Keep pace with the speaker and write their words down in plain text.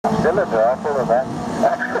Still a draw full of them.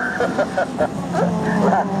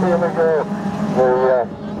 Here we go.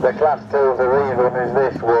 The class 2 the rerun is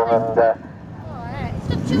this one, and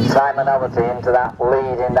Simon Overty into that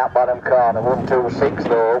lead in that bottom corner. 126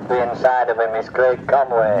 though, up the inside of him is Craig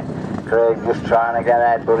Conway. Craig just trying to get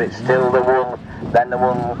ahead, but it's still the one, then the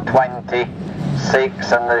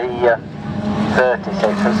 126 and the 36.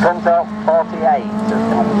 And Scunthorpe 48 has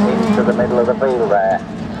come into the middle of the field there.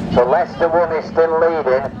 So Leicester 1 is still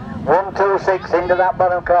leading. 126 into that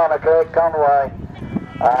bottom corner, Craig Conway.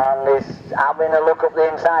 And he's having a look up the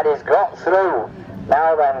inside. He's got through.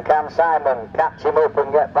 Now then, can Simon catch him up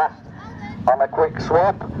and get past on a quick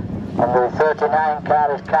swap? And the 39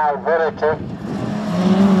 car is Carl Verity.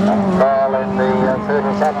 And Paul in the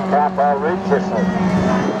 37 car, Paul Richardson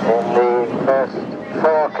in the first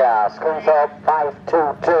 4 cars. Scunthorpe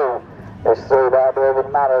 522 is through by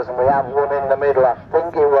David Matters, and we have one in the middle. I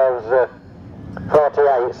think it was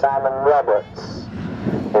 48, Simon Roberts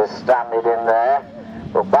is standing in there.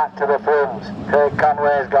 But back to the front, Craig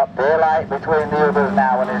Conway's got daylight between the others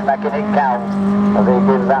now and he's making it count as he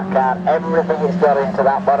gives that car everything it's got into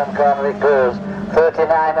that bottom corner. It goes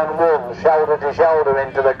 39 and 1, shoulder to shoulder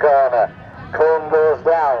into the corner. Cone goes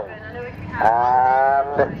down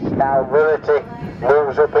and now Verity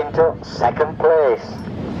moves up into second place.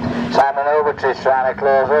 Simon Overtree's trying to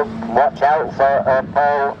close up. Watch out for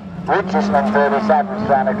Paul Richardson, 37,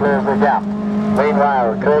 trying to close the gap.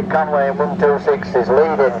 Meanwhile, Craig Conway in 126 is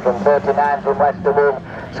leading from 39 from Leicester 1,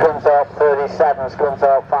 Scunthorpe 37,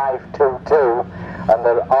 Scunthorpe 522, and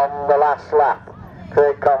they're on the last lap.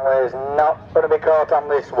 Craig Conway is not going to be caught on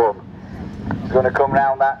this one. He's going to come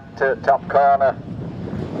round that top corner,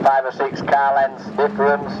 5 or 6 car lengths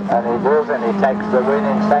difference, and he does, and he takes the win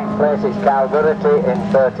in second place. It's Carl Verity in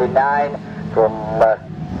 39 from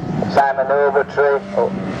Simon Overtree,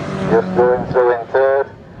 just going through in third.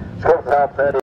 Scunthorpe 30.